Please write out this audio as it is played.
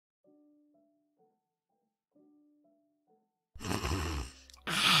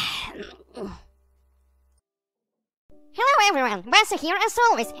everyone, Bassa here as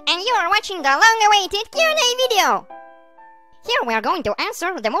always, and you are watching the long-awaited Q&A video! Here we are going to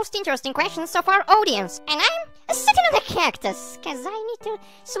answer the most interesting questions of our audience, and I'm sitting on a cactus, cause I need to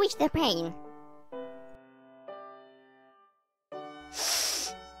switch the pain.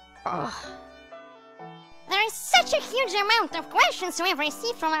 Oh. There is such a huge amount of questions we've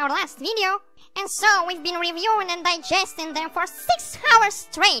received from our last video, and so we've been reviewing and digesting them for 6 hours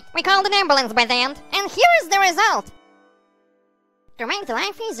straight. We called an ambulance by the end, and here is the result. To make the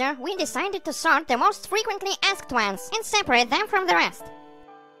life easier, we decided to sort the most frequently asked ones and separate them from the rest.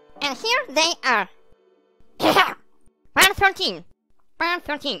 And here they are. Part 13. Part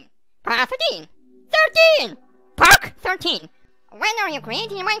 13. Part 13. 13! Park 13. When are you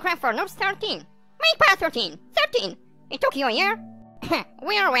creating Minecraft for Noobs 13? Make part 13. 13. It took you a year?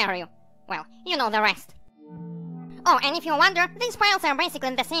 Where were you? Well, you know the rest. Oh, and if you wonder, these files are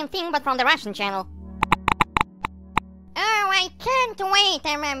basically the same thing but from the Russian channel. Oh, I can't wait.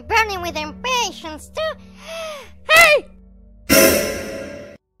 I'm burning with impatience to... Hey!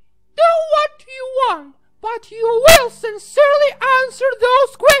 Do what you want, but you will sincerely answer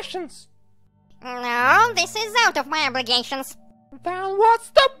those questions. No, this is out of my obligations. Then what's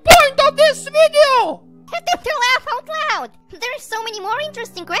the point of this video? To laugh out loud! There's so many more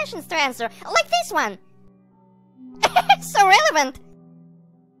interesting questions to answer, like this one! So relevant!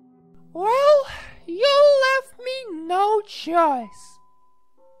 Well, you left me no choice.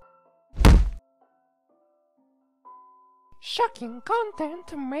 Shocking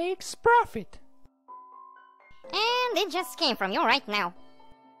content makes profit. And it just came from you right now.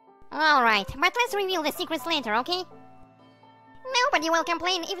 Alright, but let's reveal the secrets later, okay? Nobody will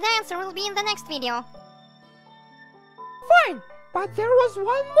complain if the answer will be in the next video. Fine, but there was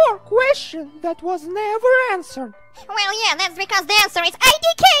one more question that was never answered. Well, yeah, that's because the answer is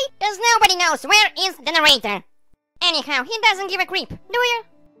IDK, because nobody knows where is the narrator. Anyhow, he doesn't give a creep, do you?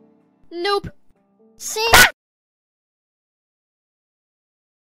 Nope. See?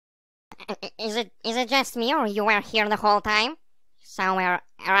 Is it just me, or you were here the whole time? Somewhere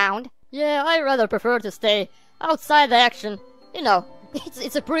around? Yeah, I rather prefer to stay outside the action. You know,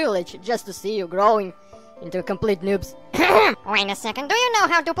 it's a privilege just to see you growing into complete noobs. Wait a second, do you know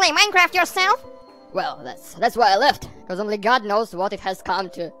how to play Minecraft yourself? Well, that's why I left, because only God knows what it has come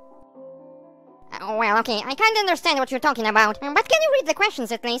to. Well, okay, I can't understand what you're talking about, but can you read the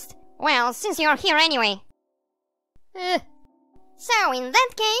questions at least? Well, since you're here anyway. So, in that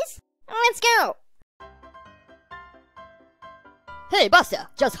case, let's go! Hey, Basta,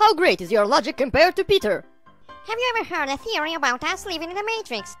 just how great is your logic compared to Peter? Have you ever heard a theory about us living in the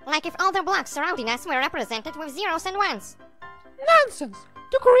Matrix? Like if all the blocks surrounding us were represented with zeros and ones? Nonsense!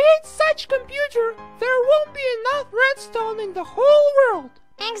 To create such computer, there won't be enough redstone in the whole world!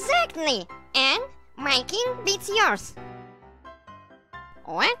 Exactly! And my king beats yours.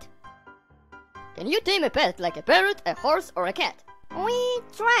 What? Can you tame a pet like a parrot, a horse, or a cat? We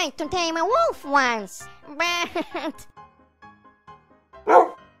tried to tame a wolf once, but...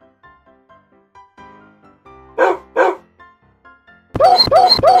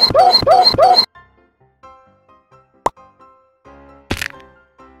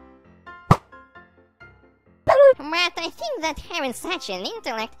 But I think that having such an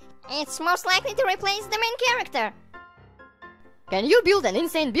intellect, it's most likely to replace the main character. Can you build an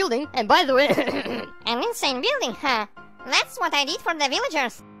insane building? And by the way... An insane building, huh? That's what I did for the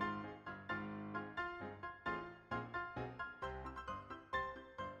villagers.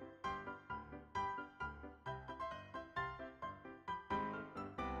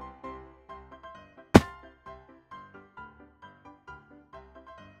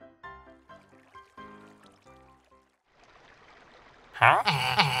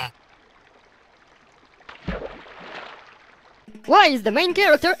 Why is the main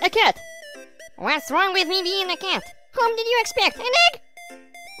character a cat? What's wrong with me being a cat? Whom did you expect, an egg?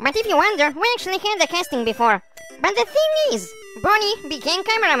 But if you wonder, we actually had the casting before. But the thing is, Bonnie became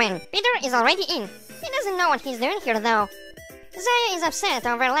cameraman. Peter is already in. He doesn't know what he's doing here though. Zaya is upset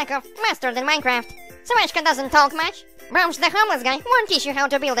over lack of mastered in Minecraft. Savachka doesn't talk much. Bromch the homeless guy won't teach you how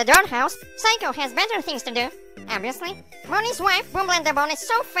to build a dirt house. Psycho has better things to do, obviously. Bonnie's wife, Boomblendabone, is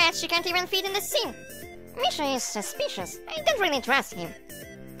so fat she can't even fit in the scene. Misha is suspicious. I don't really trust him.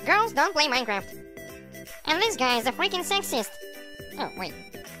 Girls don't play Minecraft. And this guy is a freaking sexist. Oh, wait.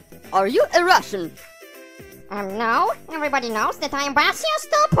 Are you a Russian? No. Everybody knows that I'm Basius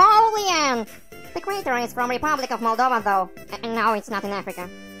Napoleon. The creator is from Republic of Moldova, though. No, it's not in Africa.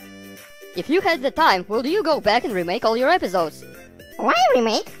 If you had the time, would you go back and remake all your episodes? Why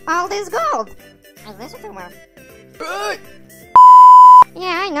remake? All this gold. Is this a tumor?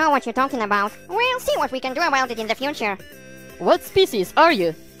 Yeah, I know what you're talking about. We'll see what we can do about it in the future. What species are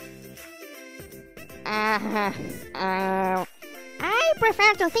you? I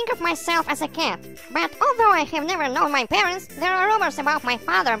prefer to think of myself as a cat, but although I have never known my parents, there are rumors about my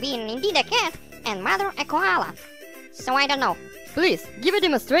father being indeed a cat and mother a koala. So I don't know. Please, give a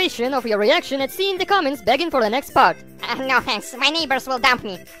demonstration of your reaction and see in the comments begging for the next part. No thanks, my neighbors will dump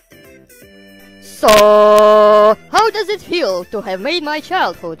me. So, how does it feel to have made my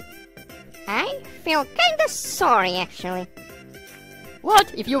childhood? I feel kinda sorry, actually.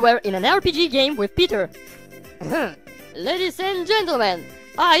 What if you were in an RPG game with Peter? Ladies and gentlemen,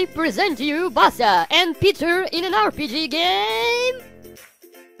 I present to you Basia and Peter in an RPG game!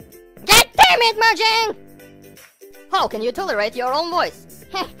 God damn it, Mojang! How can you tolerate your own voice?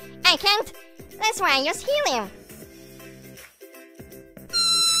 I can't. That's why I use helium.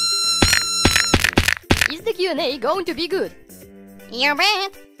 Is the Q&A going to be good? You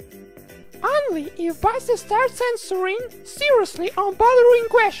bet. Only if Basia starts answering seriously unbothering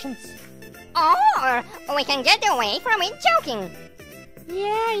questions. Or we can get away from it joking.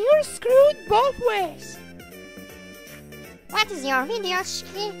 Yeah, you're screwed both ways. What is your video,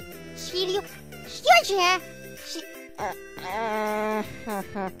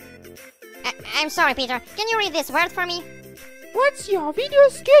 I'm sorry, Peter. Can you read this word for me? What's your video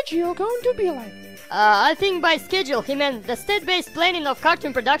schedule going to be like? I think by schedule he meant the state-based planning of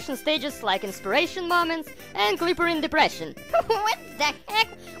cartoon production stages like inspiration moments and Clipper in depression. What the heck?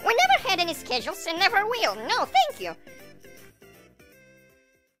 We never had any schedules and never will. No, thank you.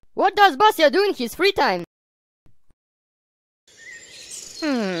 What does Basia do in his free time?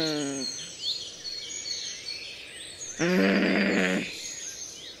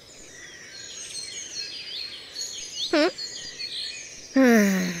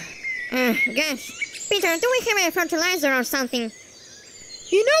 Gosh. Peter, do we have a fertilizer or something?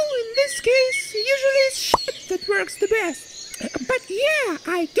 You know, in this case, usually it's shit that works the best. But yeah,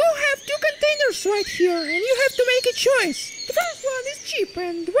 I do have 2 containers right here, and you have to make a choice. The first one is cheap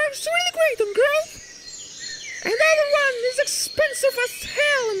and works really great on growth. And the other one is expensive as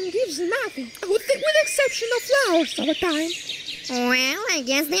hell and gives nothing, with the exception of flowers all the time. Well, I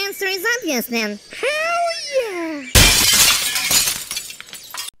guess the answer is obvious then. Hell yeah!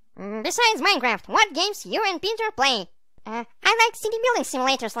 Besides Minecraft, what games you and Peter play? I like city building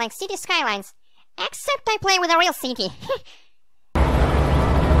simulators like City Skylines. Except I play with a real city.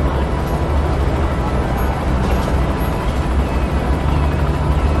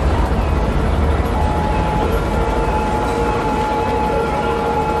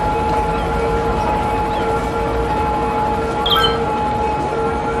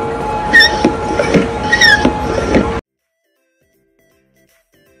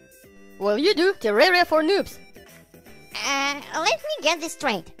 Well, you do Terraria for noobs. Let me get this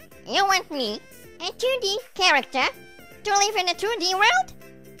straight. You want me, a 2D character, to live in a 2D world?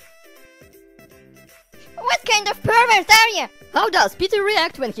 What kind of pervert are you? How does Peter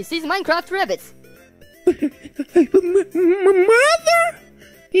react when he sees Minecraft rabbits? Mother?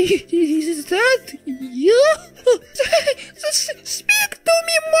 Is that you? Speak to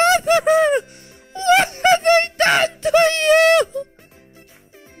me, Mother! What have I done to you?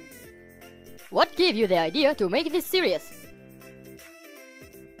 What gave you the idea to make this serious?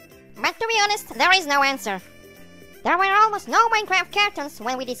 But to be honest, there is no answer. There were almost no Minecraft cartoons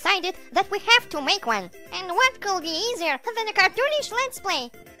when we decided that we have to make one. And what could be easier than a cartoonish Let's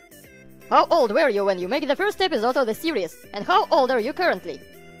Play? How old were you when you made the first episode of the series? And how old are you currently?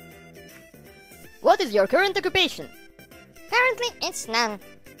 What is your current occupation? Currently, it's none.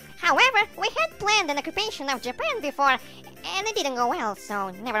 However, we had planned an occupation of Japan before, and it didn't go well,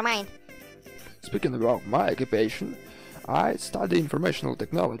 so never mind. Speaking about my occupation, I study informational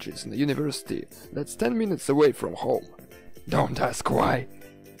technologies in a university that's 10 minutes away from home. Don't ask why.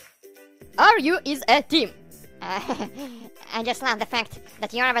 Are you is a team? I just love the fact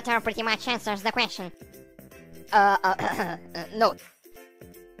that your avatar pretty much answers the question. No.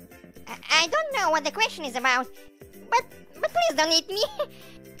 I don't know what the question is about, but please don't eat me.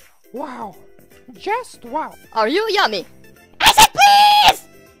 Wow. Just wow. Are you yummy? I said please!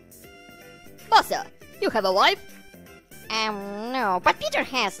 Basia, you have a wife? No, but Peter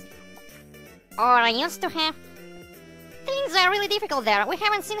has. Or I used to have. Things are really difficult there. We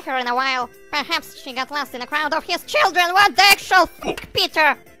haven't seen her in a while. Perhaps she got lost in a crowd of his children. What the actual fuck,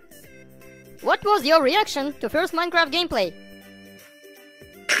 Peter? What was your reaction to first Minecraft gameplay?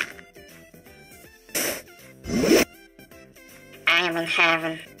 I'm in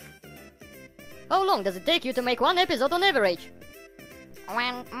heaven. How long does it take you to make one episode on average?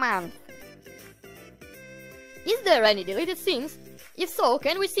 1 month. Is there any deleted scenes? If so,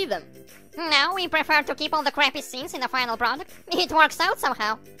 can we see them? No, we prefer to keep all the crappy scenes in the final product. It works out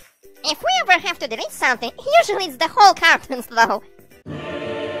somehow. If we ever have to delete something, usually it's the whole cartoons though.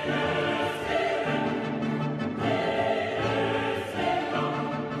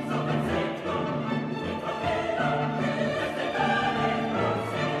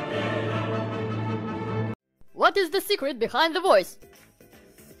 What is the secret behind the voice?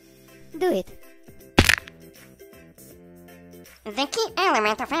 Do it. The key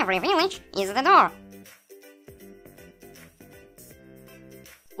element of every village is the door.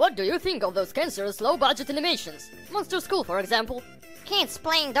 What do you think of those cancerous low-budget animations? Monster School, for example. Kids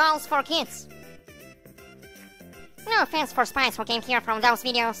playing dolls for kids. No offense for spies who came here from those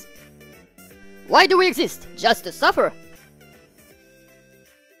videos. Why do we exist? Just to suffer?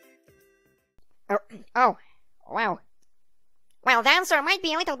 Oh, wow. Well, the answer might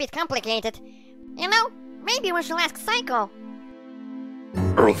be a little bit complicated. You know, maybe we should ask Psycho.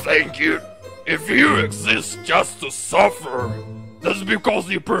 Oh, thank you. If you exist just to suffer, that's because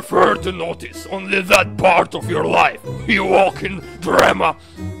you prefer to notice only that part of your life. You walk in drama.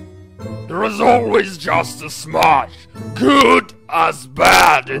 There is always just as much good as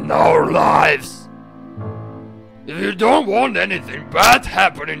bad in our lives. If you don't want anything bad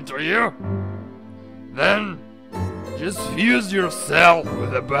happening to you, then just fuse yourself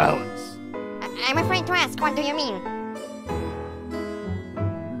with a balance. I'm afraid to ask, what do you mean?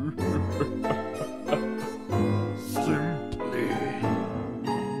 Simply.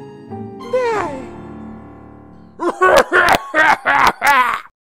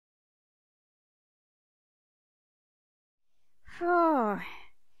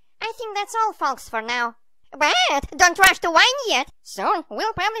 I think that's all, folks, for now. But don't rush to wine yet! Soon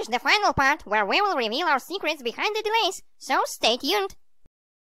we'll publish the final part where we will reveal our secrets behind the delays, so stay tuned!